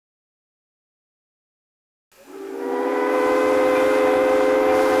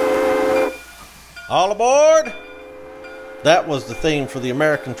All aboard! That was the theme for the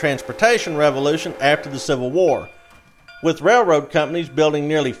American transportation revolution after the Civil War, with railroad companies building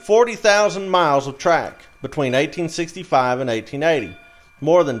nearly 40,000 miles of track between 1865 and 1880,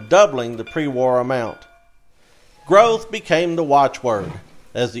 more than doubling the pre-war amount. Growth became the watchword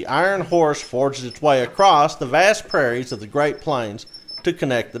as the iron horse forged its way across the vast prairies of the Great Plains to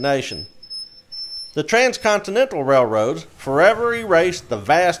connect the nation. The Trans-Continental railroads forever erased the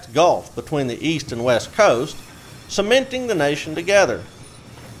vast gulf between the east and west coast, cementing the nation together.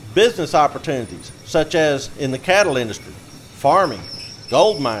 Business opportunities, such as in the cattle industry, farming,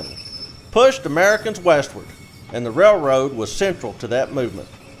 gold mining, pushed Americans westward, and the railroad was central to that movement.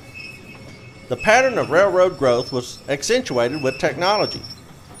 The pattern of railroad growth was accentuated with technology.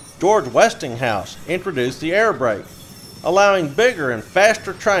 George Westinghouse introduced the air brake, allowing bigger and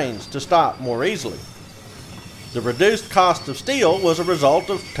faster trains to stop more easily. The reduced cost of steel was a result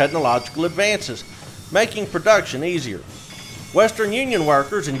of technological advances, making production easier. Western Union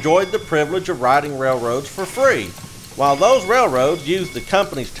workers enjoyed the privilege of riding railroads for free, while those railroads used the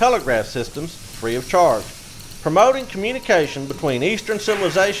company's telegraph systems free of charge, promoting communication between Eastern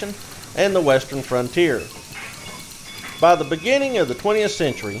civilization and the Western frontier. By the beginning of the 20th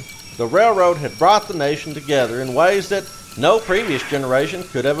century, the railroad had brought the nation together in ways that no previous generation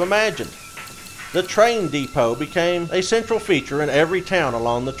could have imagined. The train depot became a central feature in every town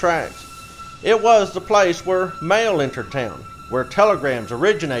along the tracks. It was the place where mail entered town, where telegrams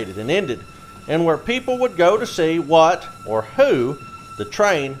originated and ended, and where people would go to see what or who the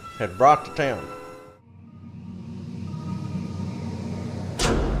train had brought to town.